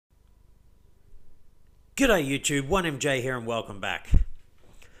G'day YouTube, 1MJ here and welcome back.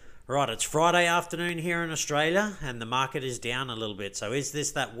 Right, it's Friday afternoon here in Australia and the market is down a little bit. So is this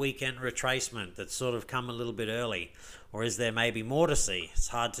that weekend retracement that's sort of come a little bit early? Or is there maybe more to see? It's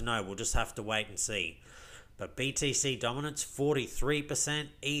hard to know, we'll just have to wait and see. But BTC dominance 43%,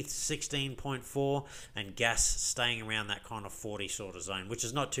 ETH 16.4, and gas staying around that kind of 40 sort of zone, which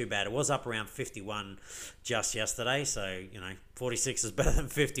is not too bad. It was up around 51 just yesterday, so 46 is better than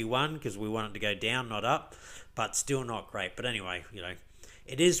 51 because we want it to go down, not up, but still not great. But anyway,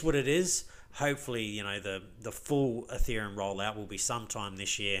 it is what it is. Hopefully, the full Ethereum rollout will be sometime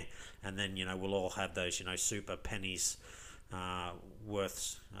this year, and then we'll all have those super pennies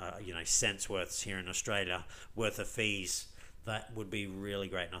worths, cents worths here in Australia, worth of fees. That would be really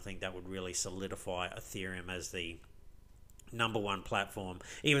great, and I think that would really solidify Ethereum as the number one platform,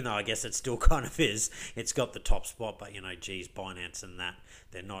 even though I guess it still kind of is. It's got the top spot, but geez, Binance and that,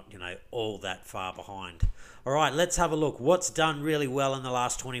 they're not all that far behind. All right, let's have a look what's done really well in the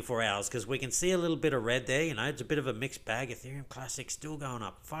last 24 hours, because we can see a little bit of red there. It's a bit of a mixed bag. Ethereum Classic still going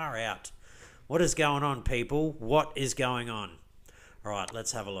up far out. What is going on, people? What is going on? All right,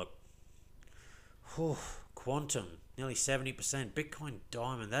 let's have a look. Whew, Quantum, nearly 70%. Bitcoin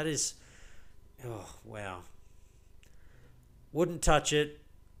Diamond, that is, oh, wow. Wouldn't touch it.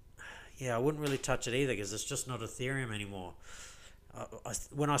 Yeah, I wouldn't really touch it either because it's just not Ethereum anymore.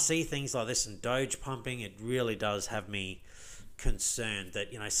 When I see things like this and Doge pumping, it really does have me concerned that,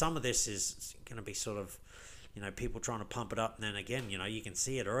 some of this is going to be sort of, people trying to pump it up, and then again, you can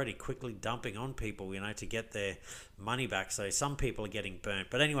see it already quickly dumping on people, to get their money back. So some people are getting burnt.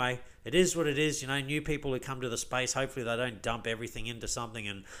 But anyway, it is what it is. New people who come to the space, hopefully they don't dump everything into something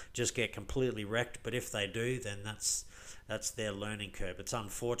and just get completely wrecked. But if they do, then that's their learning curve. It's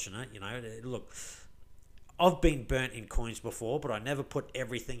unfortunate, Look, I've been burnt in coins before, but I never put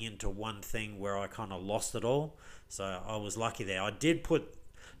everything into one thing where I kind of lost it all. So I was lucky there. I did put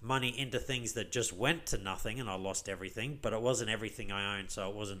money into things that just went to nothing and I lost everything, but it wasn't everything I owned, so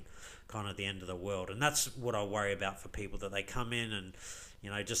it wasn't kind of the end of the world. And that's what I worry about for people, that they come in and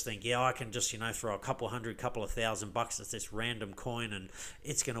just think, yeah, I can just throw a couple of $1,000 at this random coin and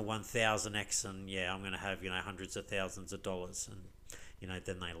it's going to 1000x, and yeah, I'm going to have hundreds of thousands of dollars, and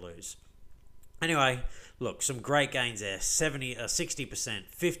then they lose. Anyway, look, some great gains there. 60%, 50%,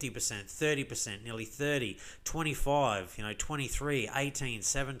 30%, nearly 30, 25, 23, 18,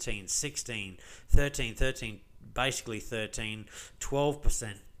 17, 16, 13, basically 13,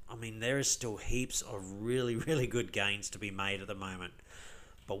 12%. I mean, there is still heaps of really, really good gains to be made at the moment.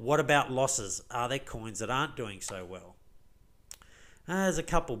 But what about losses? Are there coins that aren't doing so well? There's a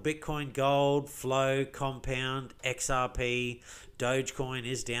couple. Bitcoin Gold, Flow, Compound, XRP, Dogecoin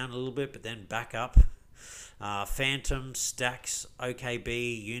is down a little bit, but then back up. Phantom, Stacks,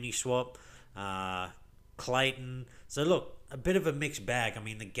 OKB, Uniswap, Clayton. So look, a bit of a mixed bag. I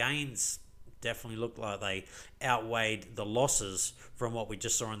mean, the gains definitely look like they outweighed the losses from what we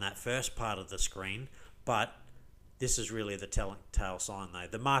just saw in that first part of the screen, but this is really the telltale sign, though.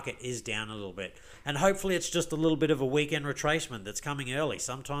 The market is down a little bit. And hopefully it's just a little bit of a weekend retracement that's coming early.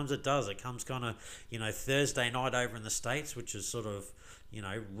 Sometimes it does. It comes kind of, Thursday night over in the States, which is sort of,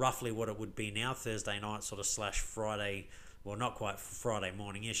 roughly what it would be now. Thursday night sort of / Friday. Well, not quite Friday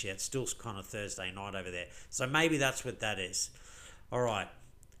morning-ish yet. It's still kind of Thursday night over there. So maybe that's what that is. All right.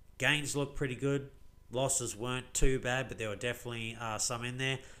 Gains look pretty good. Losses weren't too bad, but there were definitely some in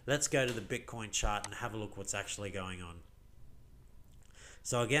there. Let's go to the Bitcoin chart and have a look what's actually going on.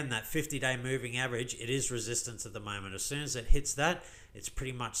 So again, that 50-day moving average, it is resistance at the moment. As soon as it hits that, it's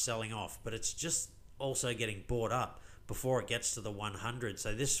pretty much selling off, but it's just also getting bought up before it gets to the 100.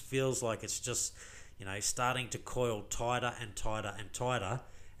 So this feels like it's just, starting to coil tighter and tighter and tighter.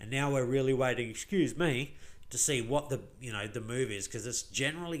 And now we're really waiting, to see what the the move is, because it's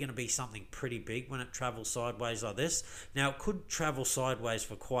generally going to be something pretty big when it travels sideways like this. Now it could travel sideways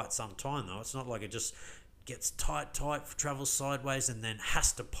for quite some time though. It's not like it just gets tight, travels sideways and then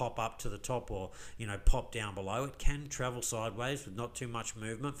has to pop up to the top or pop down below. It can travel sideways with not too much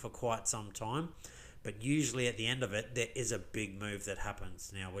movement for quite some time, but usually at the end of it there is a big move that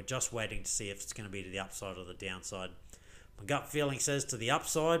happens. Now we're just waiting to see if it's going to be to the upside or the downside. My gut feeling says to the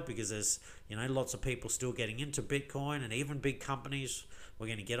upside, because there's lots of people still getting into Bitcoin, and even big companies. We're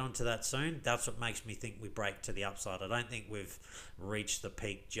going to get onto that soon. That's what makes me think we break to the upside. I don't think we've reached the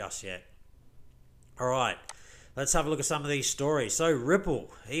peak just yet. All right, let's have a look at some of these stories. So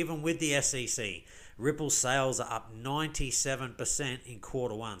Ripple, even with the SEC, Ripple's sales are up 97% in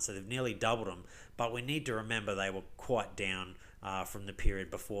Q1, so they've nearly doubled them. But we need to remember they were quite down from the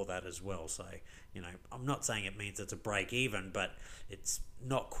period before that as well. So, I'm not saying it means it's a break even, but it's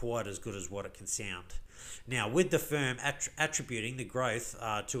not quite as good as what it can sound. Now, with the firm attributing the growth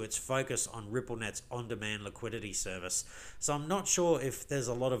to its focus on RippleNet's on-demand liquidity service. So I'm not sure if there's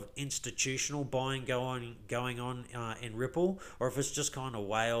a lot of institutional buying going on in Ripple, or if it's just kind of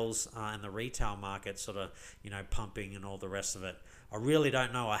whales and the retail market sort of, pumping and all the rest of it. I really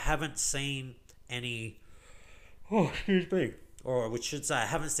don't know. I haven't seen any, or which should say, I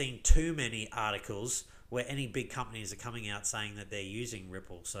haven't seen too many articles where any big companies are coming out saying that they're using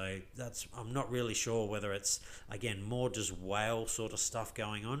Ripple. So I'm not really sure whether it's, again, more just whale sort of stuff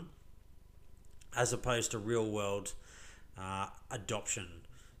going on as opposed to real world adoption,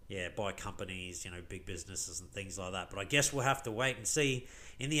 by companies, big businesses and things like that. But I guess we'll have to wait and see.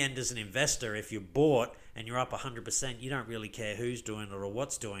 In the end, as an investor, if you're bought and you're up 100%, you don't really care who's doing it or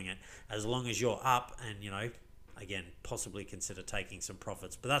what's doing it, as long as you're up and, again, possibly consider taking some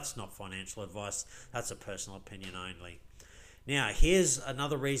profits. But that's not financial advice. That's a personal opinion only. Now, here's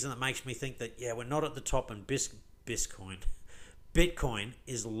another reason that makes me think that, we're not at the top, and Bitcoin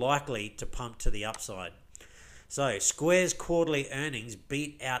is likely to pump to the upside. So, Square's quarterly earnings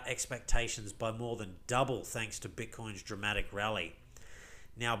beat out expectations by more than double thanks to Bitcoin's dramatic rally.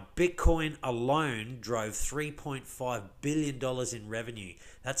 Now, Bitcoin alone drove $3.5 billion in revenue.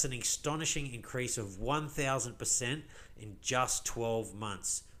 That's an astonishing increase of 1,000% in just 12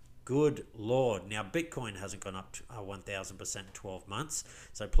 months. Good Lord. Now, Bitcoin hasn't gone up 1,000% in 12 months,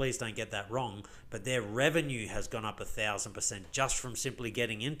 so please don't get that wrong. But their revenue has gone up 1,000% just from simply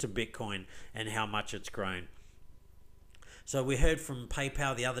getting into Bitcoin and how much it's grown. So we heard from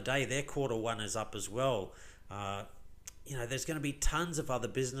PayPal the other day, their quarter one is up as well. There's going to be tons of other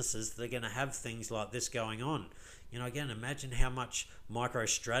businesses that are going to have things like this going on. Again, imagine how much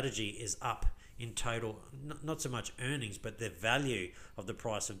MicroStrategy is up in total, not so much earnings, but the value of the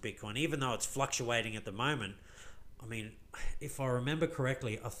price of Bitcoin, even though it's fluctuating at the moment. I mean, if I remember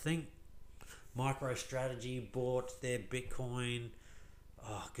correctly, I think MicroStrategy bought their Bitcoin,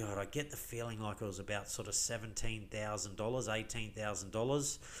 oh God, I get the feeling like it was about sort of $17,000,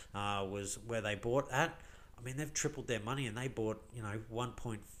 $18,000 was where they bought at. I mean, they've tripled their money and they bought,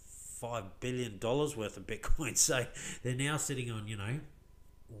 $1.5 billion worth of Bitcoin. So they're now sitting on,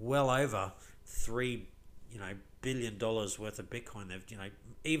 well over $3, billion worth of Bitcoin. They've,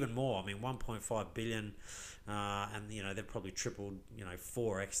 even more. I mean, 1.5 billion, and they've probably tripled,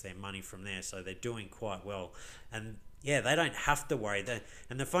 4x their money from there. So they're doing quite well. And they don't have to worry.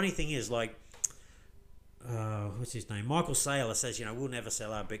 And the funny thing is, like, what's his name? Michael Saylor says, we'll never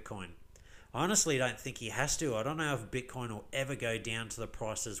sell our Bitcoin. I honestly don't think he has to. I don't know if Bitcoin will ever go down to the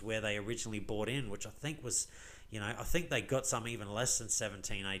prices where they originally bought in, which I think was, I think they got some even less than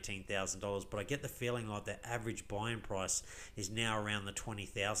 $17,000, $18,000. But I get the feeling like the average buying price is now around the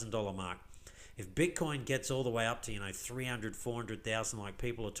 $20,000 mark. If Bitcoin gets all the way up to, 300, 400,000 like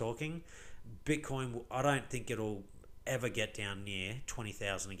people are talking, Bitcoin, I don't think it'll ever get down near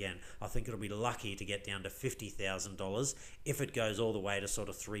 20,000 again. I think it'll be lucky to get down to $50,000. If it goes all the way to sort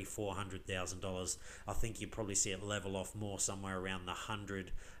of $300,000-$400,000, I think you probably see it level off more somewhere around the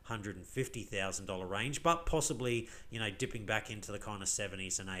 $150,000 range, but possibly dipping back into the kind of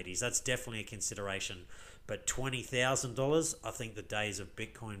 70s and 80s. That's definitely a consideration. But $20,000, I think the days of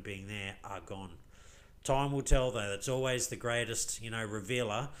Bitcoin being there are gone. Time will tell, though. That's always the greatest,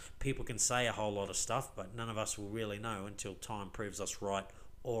 revealer. People can say a whole lot of stuff, but none of us will really know until time proves us right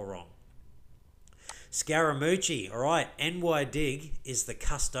or wrong. Scaramucci, all right. NYDIG is the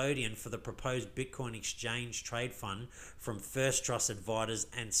custodian for the proposed Bitcoin exchange trade fund from First Trust Advisors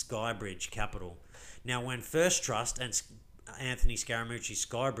and Skybridge Capital. Now, when First Trust and Anthony Scaramucci's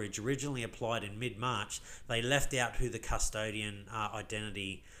Skybridge originally applied in mid-March, they left out who the custodian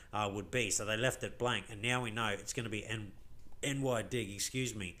identity would be. So they left it blank, and now we know it's going to be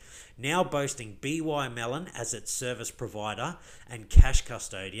NYDIG, now boasting BY Mellon as its service provider and cash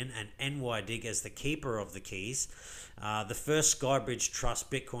custodian, and NYDIG as the keeper of the keys. The first Skybridge Trust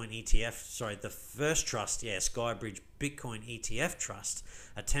Bitcoin ETF, Skybridge Bitcoin ETF Trust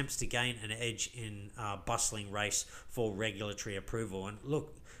attempts to gain an edge in bustling race for regulatory approval. And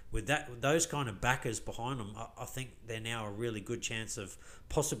look, with those kind of backers behind them, I think they're now a really good chance of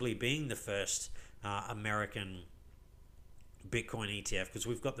possibly being the first American Bitcoin ETF, because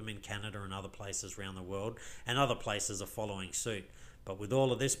we've got them in Canada and other places around the world, and other places are following suit. But with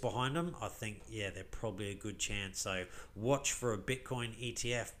all of this behind them, I think, they're probably a good chance. So watch for a Bitcoin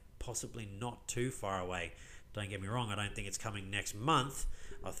ETF, possibly not too far away. Don't get me wrong, I don't think it's coming next month.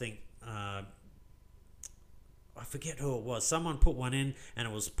 I think, I forget who it was. Someone put one in and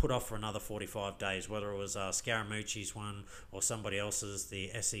it was put off for another 45 days, whether it was Scaramucci's one or somebody else's, the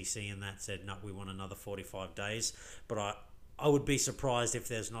SEC, and that said, no, we want another 45 days. But I would be surprised if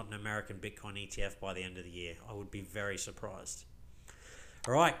there's not an American Bitcoin ETF by the end of the year. I would be very surprised.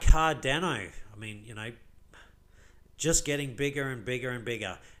 All right, Cardano. I mean, just getting bigger and bigger and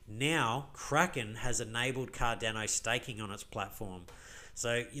bigger. Now, Kraken has enabled Cardano staking on its platform.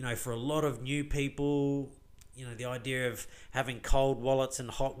 So, for a lot of new people, the idea of having cold wallets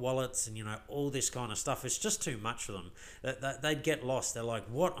and hot wallets and, all this kind of stuff, it's just too much for them. They'd get lost. They're like,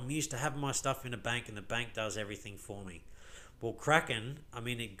 what? I'm used to having my stuff in a bank and the bank does everything for me. Well, Kraken,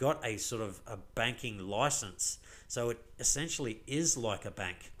 it got a sort of a banking license. So it essentially is like a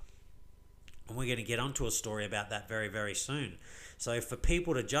bank. And we're going to get onto a story about that very, very soon. So for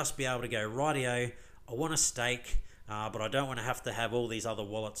people to just be able to go, rightio, I want to stake, but I don't want to have all these other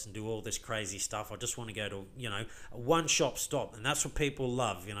wallets and do all this crazy stuff. I just want to go to, a one-shop stop. And that's what people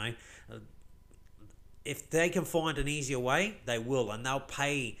love, If they can find an easier way, they will. And they'll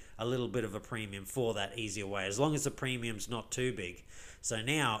pay a little bit of a premium for that easier way, as long as the premium's not too big. So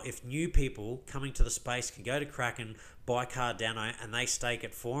now, if new people coming to the space can go to Kraken, buy Cardano, and they stake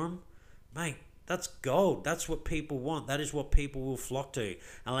it for them, mate, that's gold. That's what people want. That is what people will flock to,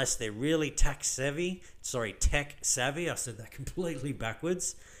 unless they're really tech savvy. I said that completely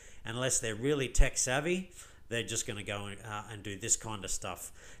backwards. Unless they're really tech savvy, they're just going to go and do this kind of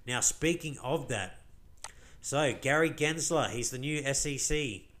stuff. Now, speaking of that, so Gary Gensler, he's the new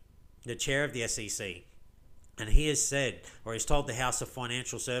SEC, the chair of the SEC. And he has said, or he's told the House of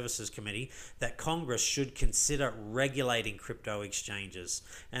Financial Services Committee, that Congress should consider regulating crypto exchanges,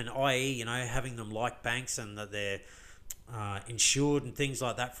 and i.e., having them like banks, and that they're insured and things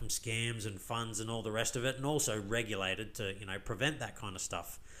like that from scams and funds and all the rest of it, and also regulated to prevent that kind of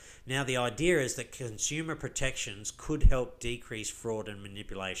stuff. Now, the idea is that consumer protections could help decrease fraud and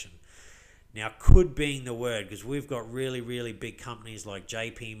manipulation. Now, could being the word, because we've got really, really big companies like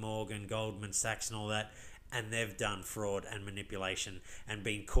JP Morgan, Goldman Sachs and all that, and they've done fraud and manipulation and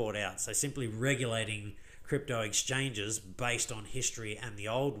been caught out. So simply regulating crypto exchanges based on history and the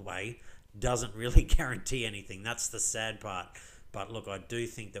old way doesn't really guarantee anything. That's the sad part. But look, I do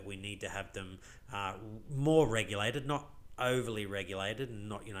think that we need to have them more regulated, not overly regulated and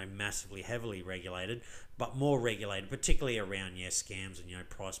not massively heavily regulated, but more regulated, particularly around scams and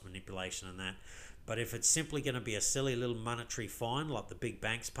price manipulation and that. But if it's simply going to be a silly little monetary fine like the big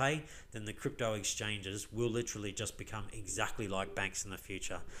banks pay, then the crypto exchanges will literally just become exactly like banks in the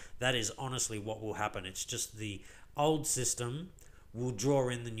future. That is honestly what will happen. It's just the old system will draw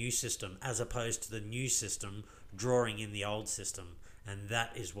in the new system, as opposed to the new system drawing in the old system. And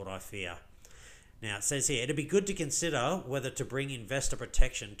that is what I fear. Now, it says here, it'd be good to consider whether to bring investor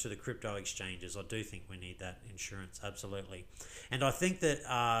protection to the crypto exchanges. I do think we need that insurance, absolutely. And I think that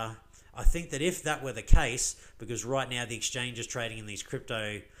if that were the case, because right now the exchanges trading in these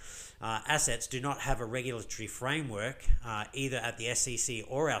crypto assets do not have a regulatory framework, either at the SEC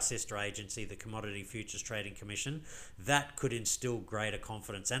or our sister agency, the Commodity Futures Trading Commission, that could instill greater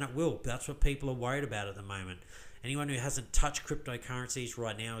confidence. And it will. That's what people are worried about at the moment. Anyone who hasn't touched cryptocurrencies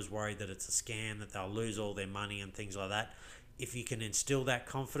right now is worried that it's a scam, that they'll lose all their money and things like that. If you can instill that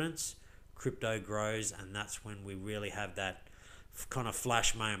confidence, crypto grows, and that's when we really have that kind of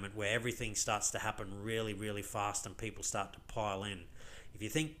flash moment where everything starts to happen really, really fast and people start to pile in. If you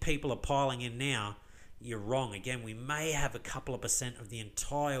think people are piling in now, you're wrong. Again, we may have a couple of % of the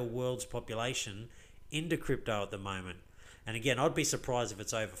entire world's population into crypto at the moment. And again, I'd be surprised if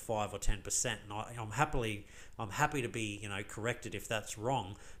it's over 5 or 10%. And I'm happy to be corrected if that's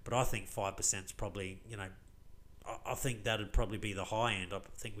wrong. But I think 5% is probably I think that'd probably be the high end. I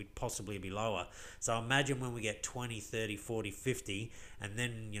think we'd possibly be lower. So imagine when we get 20, 30, 40, 50, and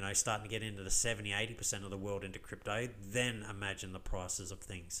then starting to get into the 70, 80% of the world into crypto. Then imagine the prices of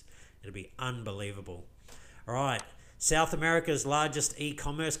things. It'll be unbelievable. All right. South America's largest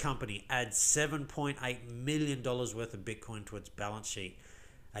e-commerce company adds $7.8 million worth of Bitcoin to its balance sheet.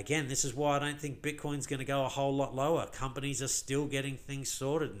 Again, this is why I don't think Bitcoin's going to go a whole lot lower. Companies are still getting things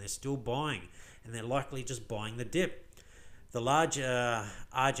sorted and they're still buying, and they're likely just buying the dip. The large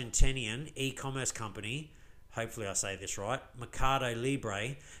Argentinian e-commerce company, hopefully I say this right, Mercado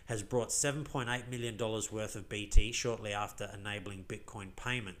Libre, has brought $7.8 million worth of BT shortly after enabling Bitcoin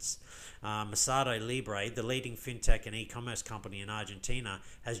payments. Mercado Libre, the leading fintech and e-commerce company in Argentina,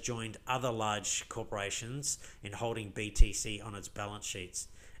 has joined other large corporations in holding BTC on its balance sheets.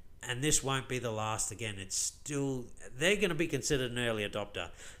 And this won't be the last. Again, they're going to be considered an early adopter.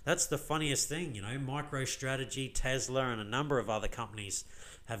 That's the funniest thing, MicroStrategy, Tesla, and a number of other companies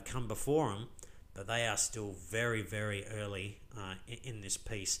have come before them, but they are still very, very early in this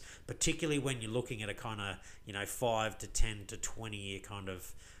piece, particularly when you're looking at a kind of, 5 to 10 to 20 year kind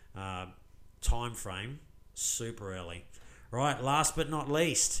of time frame. Super early. Right, last but not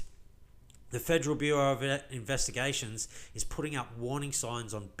least, the Federal Bureau of Investigations is putting up warning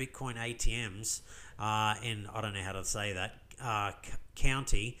signs on Bitcoin ATMs in, I don't know how to say that,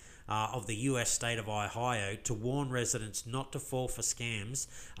 county of the US state of Ohio to warn residents not to fall for scams,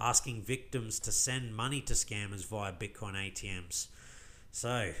 asking victims to send money to scammers via Bitcoin ATMs.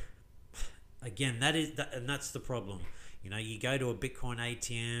 So, again, that's the problem. You go to a Bitcoin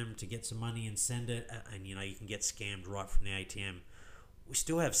ATM to get some money and send it, and you can get scammed right from the ATM. We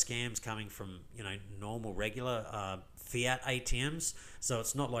still have scams coming from normal regular fiat ATMs, so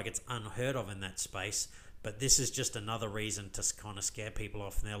it's not like it's unheard of in that space. But this is just another reason to kind of scare people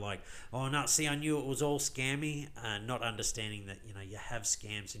off, and they're like, "Oh no, see, I knew it was all scammy," not understanding that you have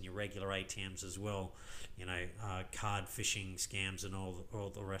scams in your regular ATMs as well, card phishing scams and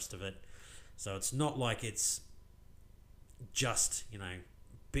all the rest of it. So it's not like it's just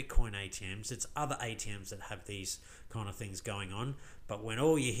Bitcoin ATMs. It's other ATMs that have these kind of things going on. But when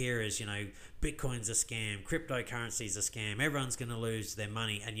all you hear is, Bitcoin's a scam, cryptocurrency's a scam, everyone's going to lose their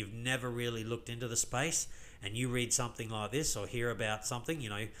money, and you've never really looked into the space, and you read something like this or hear about something,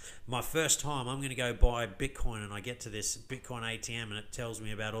 my first time I'm going to go buy Bitcoin and I get to this Bitcoin ATM and it tells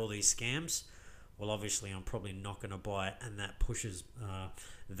me about all these scams. Well, obviously I'm probably not going to buy it, and that pushes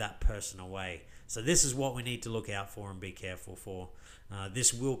that person away. So this is what we need to look out for and be careful for.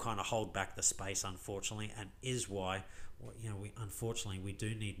 This will kind of hold back the space, unfortunately, and is why we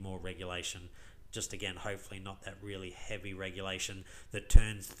do need more regulation. Just again, hopefully not that really heavy regulation that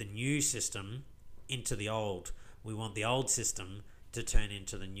turns the new system into the old. We want the old system to turn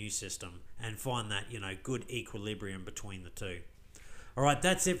into the new system and find that good equilibrium between the two. All right,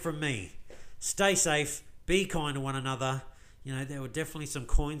 that's it from me. Stay safe, be kind to one another. There were definitely some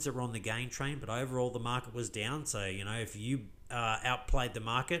coins that were on the gain train, but overall the market was down. So, if you outplayed the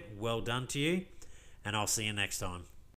market, well done to you, and I'll see you next time.